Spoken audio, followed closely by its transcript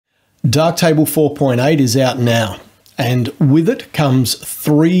Darktable 4.8 is out now, and with it comes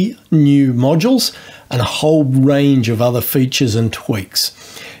 3 new modules and a whole range of other features and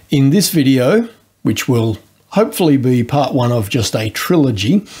tweaks. In this video, which will hopefully be part 1 of just a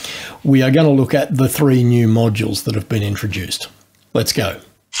trilogy, we are going to look at the 3 new modules that have been introduced. Let's go.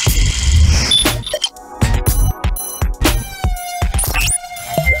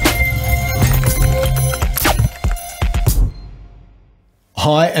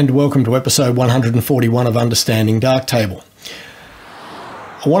 Hi and welcome to episode 141 of Understanding Darktable.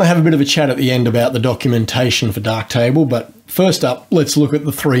 I want to have a bit of a chat at the end about the documentation for Darktable, but first up, let's look at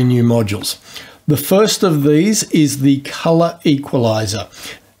the 3 new modules. The first of these is the color equalizer.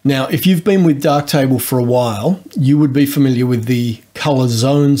 Now, if you've been with Darktable for a while, you would be familiar with the color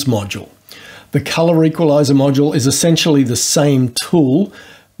zones module. The color equalizer module is essentially the same tool,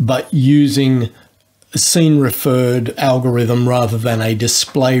 but using a scene-referred algorithm rather than a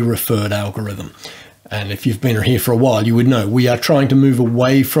display-referred algorithm. And if you've been here for a while, you would know we are trying to move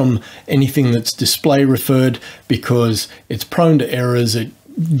away from anything that's display-referred because it's prone to errors, it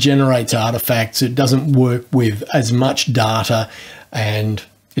generates artifacts, it doesn't work with as much data, and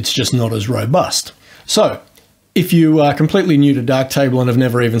it's just not as robust. So, if you are completely new to Darktable and have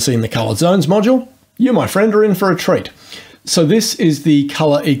never even seen the color zones module, you, my friend, are in for a treat. So this is the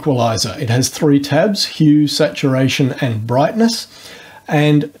color equalizer. It has 3 tabs: hue, saturation, and brightness.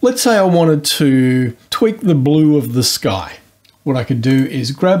 And let's say I wanted to tweak the blue of the sky. What I could do is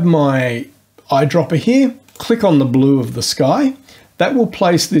grab my eyedropper here, click on the blue of the sky. That will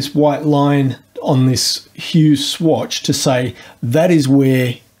place this white line on this hue swatch to say that is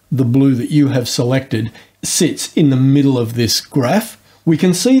where the blue that you have selected sits in the middle of this graph. We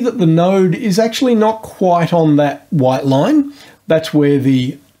can see that the node is actually not quite on that white line. That's where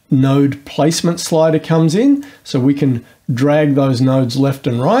the node placement slider comes in. So we can drag those nodes left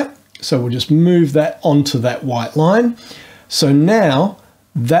and right. So we'll just move that onto that white line. So now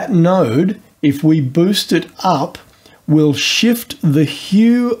that node, if we boost it up, will shift the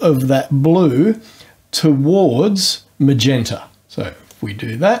hue of that blue towards magenta. So if we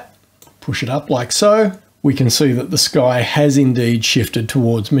do that, push it up like so, we can see that the sky has indeed shifted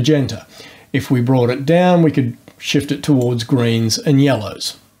towards magenta. If we brought it down, we could shift it towards greens and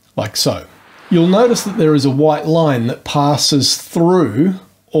yellows, like so. You'll notice that there is a white line that passes through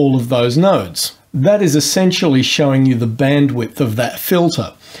all of those nodes. That is essentially showing you the bandwidth of that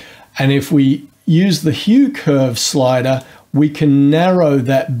filter. And if we use the hue curve slider, we can narrow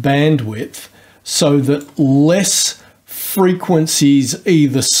that bandwidth so that less frequencies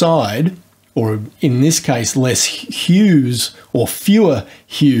either side, or in this case, less hues or fewer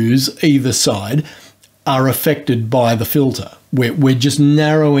hues either side, are affected by the filter. We're just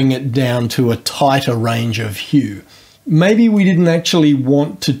narrowing it down to a tighter range of hue. Maybe we didn't actually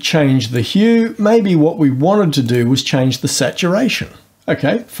want to change the hue. Maybe what we wanted to do was change the saturation.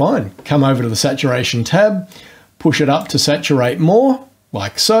 Okay, fine. Come over to the saturation tab, push it up to saturate more,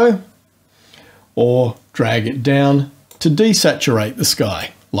 like so, or drag it down to desaturate the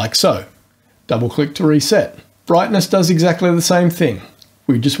sky, like so. Double click to reset. Brightness does exactly the same thing.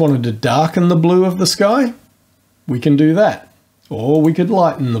 We just wanted to darken the blue of the sky, we can do that. Or we could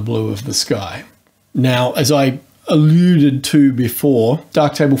lighten the blue of the sky. Now, as I alluded to before,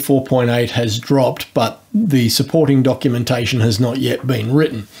 Darktable 4.8 has dropped, but the supporting documentation has not yet been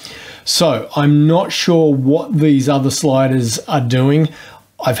written. So I'm not sure what these other sliders are doing.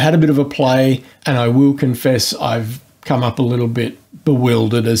 I've had a bit of a play, and I will confess I've come up a little bit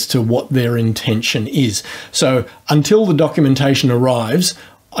bewildered as to what their intention is. So until the documentation arrives,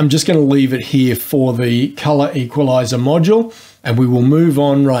 I'm just going to leave it here for the color equalizer module, and we will move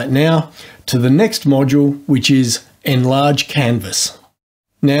on right now to the next module, which is enlarge canvas.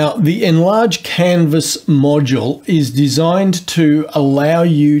 Now, the enlarge canvas module is designed to allow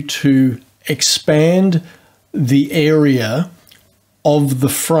you to expand the area of the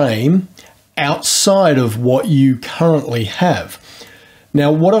frame outside of what you currently have. Now,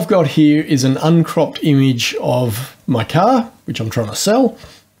 what I've got here is an uncropped image of my car, which I'm trying to sell.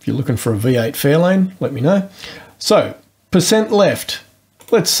 If you're looking for a V8 Fairlane, let me know. So, percent left.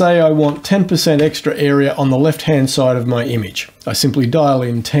 Let's say I want 10% extra area on the left-hand side of my image. I simply dial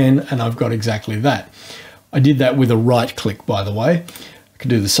in 10 and I've got exactly that. I did that with a right click, by the way. I could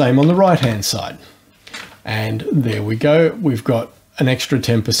do the same on the right-hand side. And there we go. We've got an extra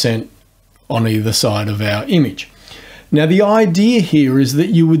 10% on either side of our image. Now, the idea here is that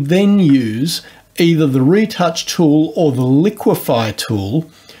you would then use either the retouch tool or the liquefy tool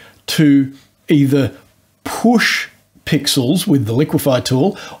to either push pixels with the liquefy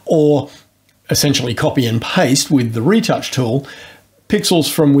tool or essentially copy and paste with the retouch tool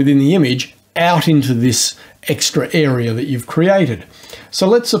pixels from within the image out into this extra area that you've created. So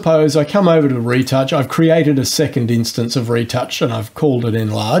let's suppose I come over to retouch. I've created a second instance of retouch and I've called it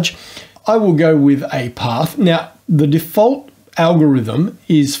enlarge. I will go with a path. Now, the default algorithm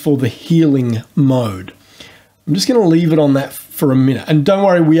is for the healing mode. I'm just going to leave it on that for a minute. And don't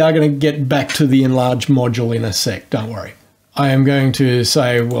worry, we are going to get back to the enlarge module in a sec. Don't worry. I am going to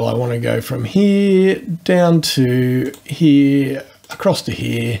say, well, I want to go from here down to here, across to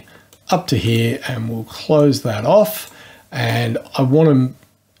here, up to here, and we'll close that off. And I want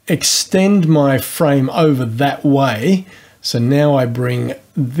to extend my frame over that way. So now I bring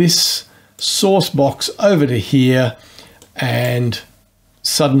this source box over to here, and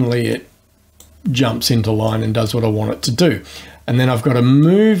suddenly it jumps into line and does what I want it to do. And then I've got to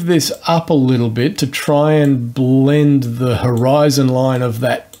move this up a little bit to try and blend the horizon line of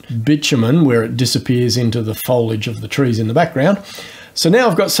that bitumen where it disappears into the foliage of the trees in the background. So now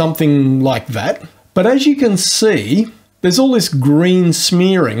I've got something like that. But as you can see, there's all this green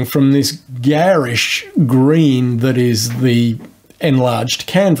smearing from this garish green that is the enlarged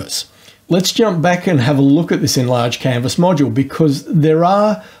canvas. Let's jump back and have a look at this enlarged canvas module, because there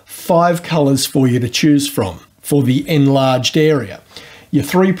are 5 colors for you to choose from for the enlarged area. Your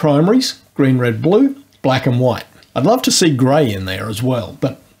 3 primaries, green, red, blue, black and white. I'd love to see gray in there as well,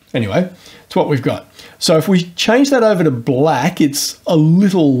 but anyway, it's what we've got. So if we change that over to black, it's a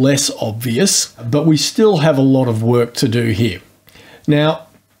little less obvious, but we still have a lot of work to do here. Now,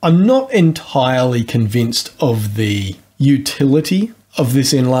 I'm not entirely convinced of the utility of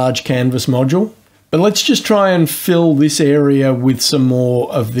this enlarged canvas module, but let's just try and fill this area with some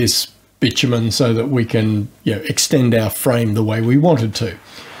more of this bitumen so that we can, extend our frame the way we wanted to.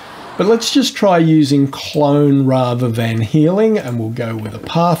 But let's just try using clone rather than healing, and we'll go with a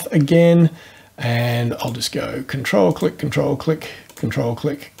path again. And I'll just go control click, control click, control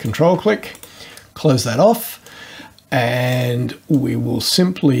click, control click, close that off. And we will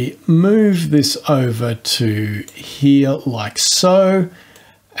simply move this over to here like so.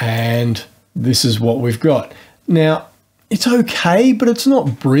 And this is what we've got. Now, it's okay, but it's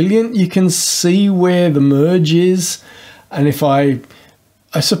not brilliant. You can see where the merge is. And if I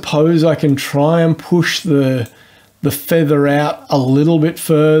suppose I can try and push the feather out a little bit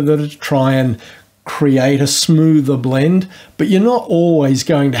further to try and create a smoother blend, but you're not always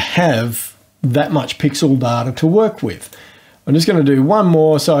going to have that much pixel data to work with. I'm just going to do one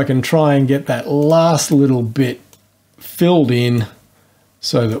more so I can try and get that last little bit filled in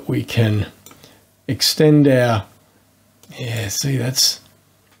so that we can extend our, see, that's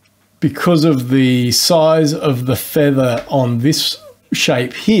because of the size of the feather on this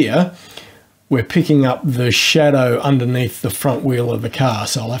shape here, we're picking up the shadow underneath the front wheel of the car.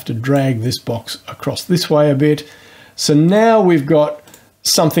 So I'll have to drag this box across this way a bit. So now we've got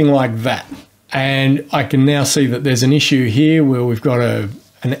something like that. And I can now see that there's an issue here where we've got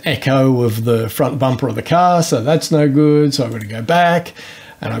an echo of the front bumper of the car. So that's no good. So I've got to go back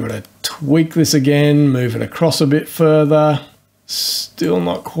and I've got to tweak this again, move it across a bit further. Still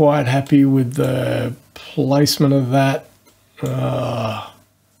not quite happy with the placement of that.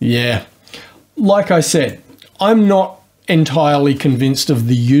 Yeah. Like I said, I'm not entirely convinced of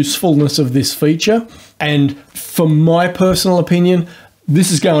the usefulness of this feature. And for my personal opinion,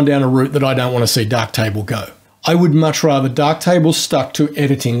 this is going down a route that I don't want to see Darktable go. I would much rather Darktable stuck to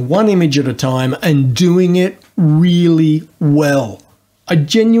editing one image at a time and doing it really well. I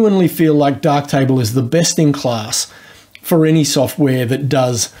genuinely feel like Darktable is the best in class for any software that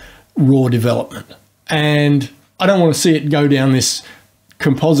does raw development. And I don't want to see it go down this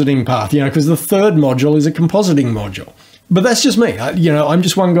compositing path, because the third module is a compositing module. But that's just me. I'm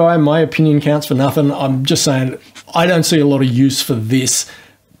just one guy. My opinion counts for nothing. I'm just saying I don't see a lot of use for this.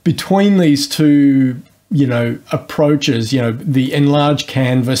 Between these two, approaches, the enlarge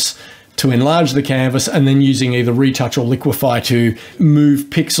canvas to enlarge the canvas and then using either retouch or liquefy to move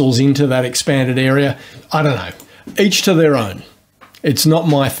pixels into that expanded area. I don't know. Each to their own. It's not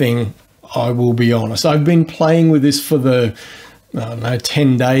my thing, I will be honest. I've been playing with this for the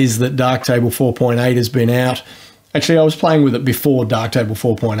 10 days that Darktable 4.8 has been out. Actually, I was playing with it before Darktable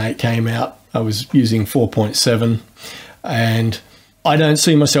 4.8 came out. I was using 4.7 and I don't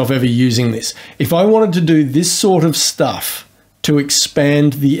see myself ever using this. If I wanted to do this sort of stuff to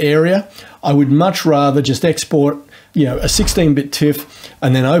expand the area, I would much rather just export, a 16-bit TIFF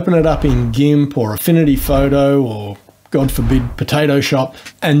and then open it up in GIMP or Affinity Photo or, God forbid, Potato Shop,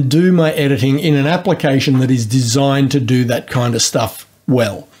 and do my editing in an application that is designed to do that kind of stuff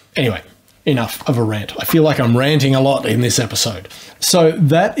well. Anyway, enough of a rant. I feel like I'm ranting a lot in this episode. So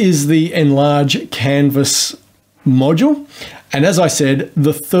that is the enlarge canvas module. And as I said,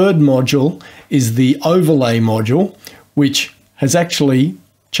 the third module is the overlay module, which has actually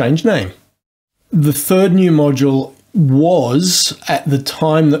changed name. The third new module was, at the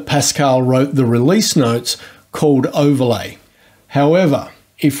time that Pascal wrote the release notes, called overlay. However,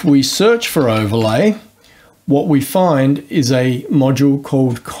 if we search for overlay, what we find is a module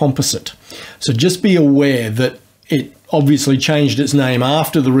called composite. So just be aware that it obviously changed its name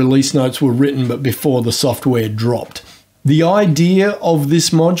after the release notes were written, but before the software dropped. The idea of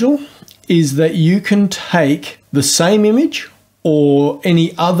this module is that you can take the same image or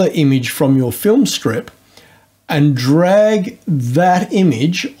any other image from your film strip and drag that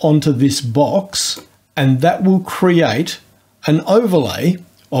image onto this box, and that will create an overlay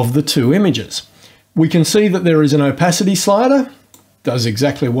of the two images. We can see that there is an opacity slider, does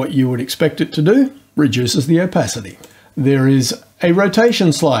exactly what you would expect it to do, reduces the opacity. There is a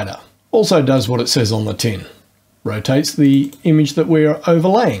rotation slider, also does what it says on the tin, rotates the image that we're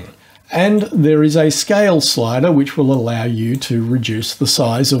overlaying. And there is a scale slider which will allow you to reduce the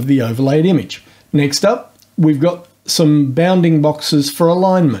size of the overlaid image. Next up, we've got some bounding boxes for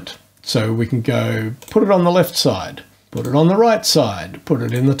alignment. So we can go put it on the left side, put it on the right side, put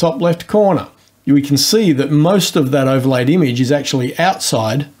it in the top left corner. We can see that most of that overlaid image is actually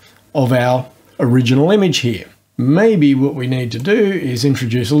outside of our original image here. Maybe what we need to do is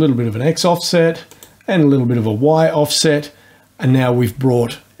introduce a little bit of an X offset and a little bit of a Y offset, and now we've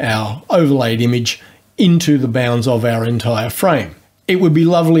brought our overlaid image into the bounds of our entire frame. It would be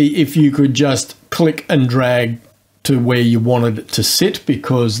lovely if you could just click and drag to where you wanted it to sit,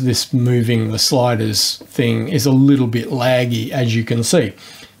 because this moving the sliders thing is a little bit laggy, as you can see.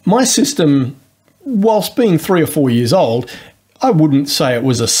 My system, whilst being 3 or 4 years old, I wouldn't say it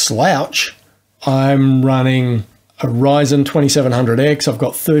was a slouch. I'm running a Ryzen 2700X. I've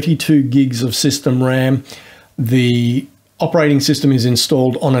got 32 gigs of system RAM. The operating system is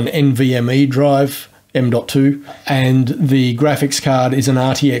installed on an NVMe drive, M.2, and the graphics card is an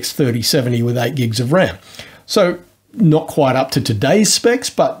RTX 3070 with 8 gigs of RAM. So not quite up to today's specs,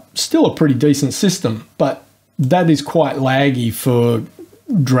 but still a pretty decent system. But that is quite laggy for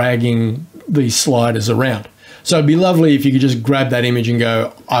dragging these sliders around. So it'd be lovely if you could just grab that image and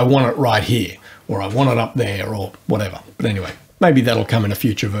go, I want it right here, or I want it up there, or whatever. But anyway, maybe that'll come in a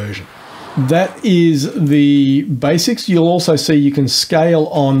future version. That is the basics. You'll also see you can scale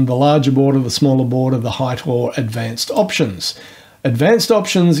on the larger border, the smaller border, the height, or advanced options. Advanced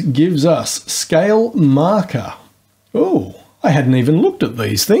options gives us scale marker. Oh, I hadn't even looked at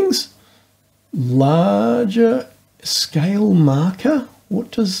these things. Larger scale marker?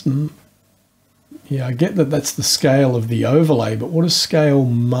 What does... Yeah, I get that that's the scale of the overlay, but what does scale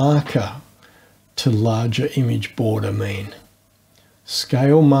marker to larger image border mean?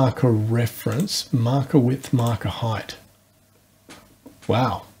 Scale marker reference, marker width, marker height.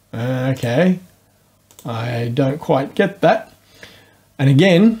 Wow, okay. I don't quite get that. And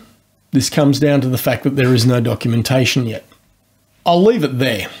again, this comes down to the fact that there is no documentation yet. I'll leave it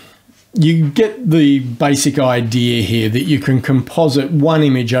there. You get the basic idea here that you can composite one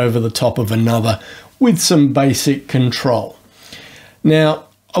image over the top of another with some basic control. Now,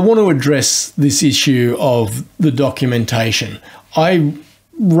 I want to address this issue of the documentation. I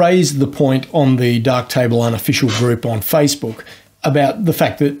raised the point on the Darktable unofficial group on Facebook about the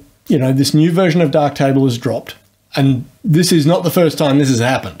fact that, you know, this new version of Darktable has dropped, and this is not the first time this has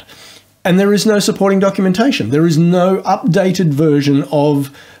happened. And there is no supporting documentation. There is no updated version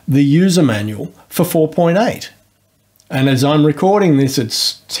of the user manual for 4.8. And as I'm recording this,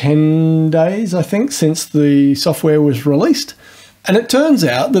 it's 10 days, I think, since the software was released. And it turns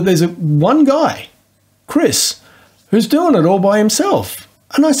out that there's one guy, Chris, who's doing it all by himself.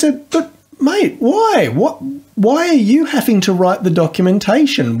 And I said, but mate, why? Why are you having to write the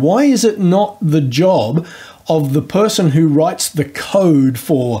documentation? Why is it not the job of the person who writes the code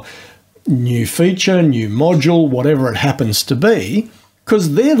for new feature, new module, whatever it happens to be?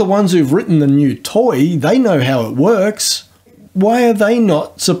 Because they're the ones who've written the new toy. They know how it works. Why are they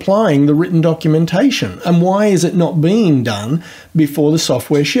not supplying the written documentation? And why is it not being done before the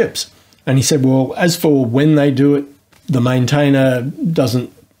software ships? And he said, well, as for when they do it, the maintainer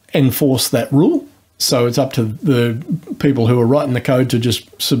doesn't enforce that rule. So it's up to the people who are writing the code to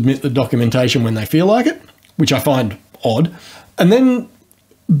just submit the documentation when they feel like it, which I find odd. And then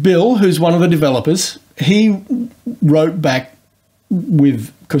Bill, who's one of the developers, he wrote back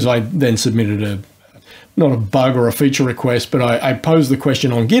with, because I then submitted not a bug or a feature request, but I posed the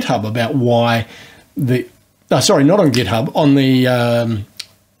question on GitHub about why sorry, not on GitHub, on the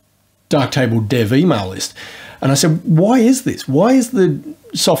Darktable dev email list. And I said, why is this? Why is the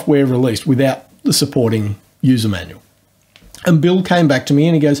software released without the supporting user manual. And Bill came back to me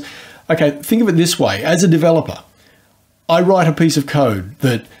and he goes, okay, think of it this way. As a developer, I write a piece of code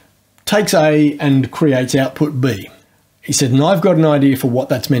that takes A and creates output B. He said, and I've got an idea for what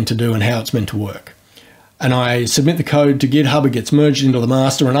that's meant to do and how it's meant to work. And I submit the code to GitHub, it gets merged into the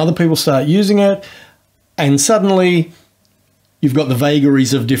master and other people start using it. And suddenly you've got the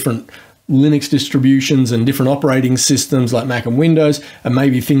vagaries of different Linux distributions and different operating systems like Mac and Windows, and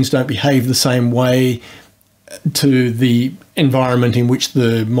maybe things don't behave the same way to the environment in which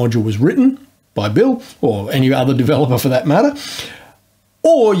the module was written by Bill or any other developer for that matter.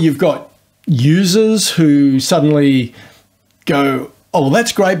 Or you've got users who suddenly go, oh, well,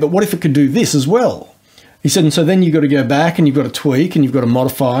 that's great, but what if it could do this as well? He said, and so then you've got to go back and you've got to tweak and you've got to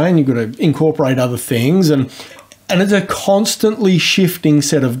modify and you've got to incorporate other things. And it's a constantly shifting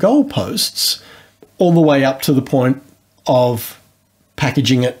set of goalposts all the way up to the point of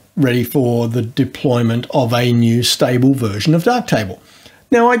packaging it ready for the deployment of a new stable version of Darktable.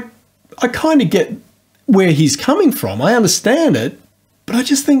 Now, I kind of get where he's coming from. I understand it, but I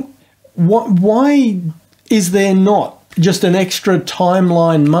just think, why is there not just an extra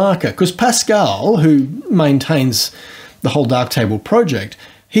timeline marker? Because Pascal, who maintains the whole Darktable project,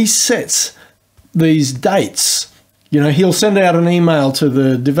 he sets these dates. You know, he'll send out an email to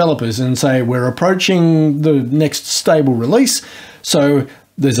the developers and say, we're approaching the next stable release. So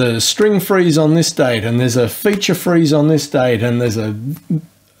there's a string freeze on this date and there's a feature freeze on this date. And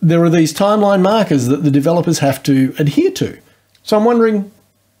there are these timeline markers that the developers have to adhere to. So I'm wondering,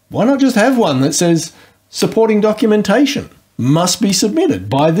 why not just have one that says supporting documentation must be submitted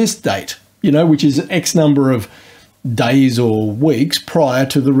by this date, you know, which is X number of days or weeks prior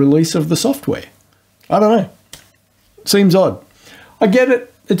to the release of the software? I don't know. Seems odd. I get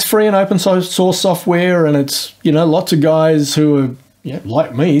it. It's free and open source software, and it's, you know, lots of guys who are, you know,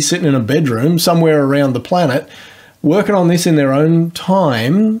 like me, sitting in a bedroom somewhere around the planet, working on this in their own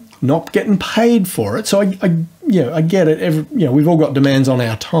time, not getting paid for it. So I get it. We've all got demands on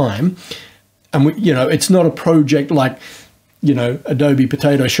our time, and it's not a project like, you know, Adobe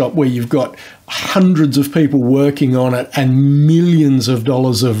Potato Shop where you've got hundreds of people working on it and millions of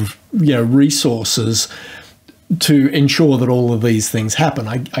dollars of, you know, resources to ensure that all of these things happen.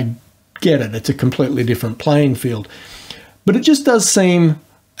 I get it. It's a completely different playing field. But it just does seem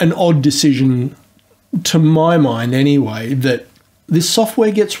an odd decision, to my mind anyway, that this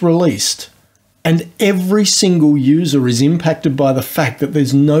software gets released and every single user is impacted by the fact that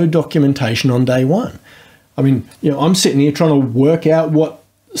there's no documentation on day one. I mean, you know, I'm sitting here trying to work out what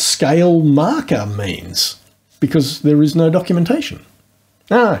scale marker means because there is no documentation.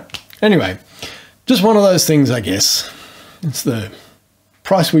 Anyway, just one of those things, I guess. It's the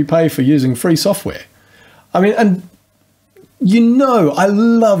price we pay for using free software. I mean, and you know, I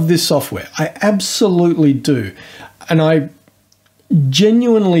love this software. I absolutely do. And I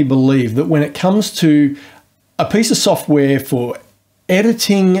genuinely believe that when it comes to a piece of software for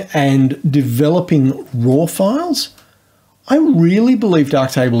editing and developing raw files, I really believe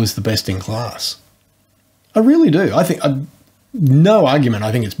Darktable is the best in class. I really do. I think, no argument,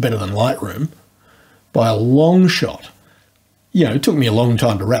 I think it's better than Lightroom by a long shot. You know, it took me a long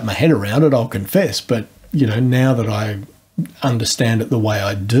time to wrap my head around it, I'll confess, but, you know, now that I understand it the way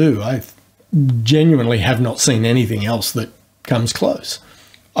I do, I genuinely have not seen anything else that comes close.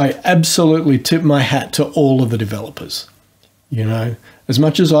 I absolutely tip my hat to all of the developers. You know, as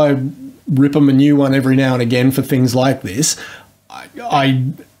much as I rip them a new one every now and again for things like this,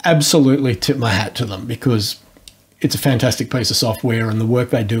 I absolutely tip my hat to them because it's a fantastic piece of software and the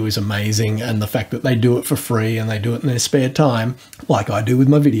work they do is amazing, and the fact that they do it for free and they do it in their spare time, like I do with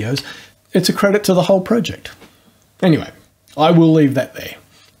my videos, it's a credit to the whole project. Anyway, I will leave that there.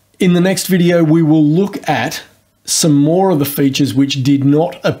 In the next video, we will look at some more of the features which did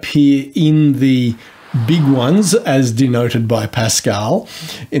not appear in the big ones as denoted by Pascal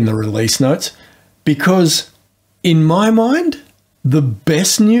in the release notes, because in my mind, the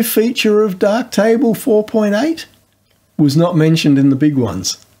best new feature of Darktable 4.8 was not mentioned in the big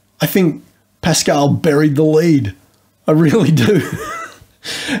ones. I think Pascal buried the lead. I really do.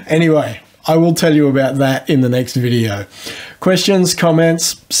 Anyway, I will tell you about that in the next video. Questions,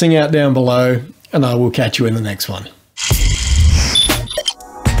 comments, sing out down below, and I will catch you in the next one.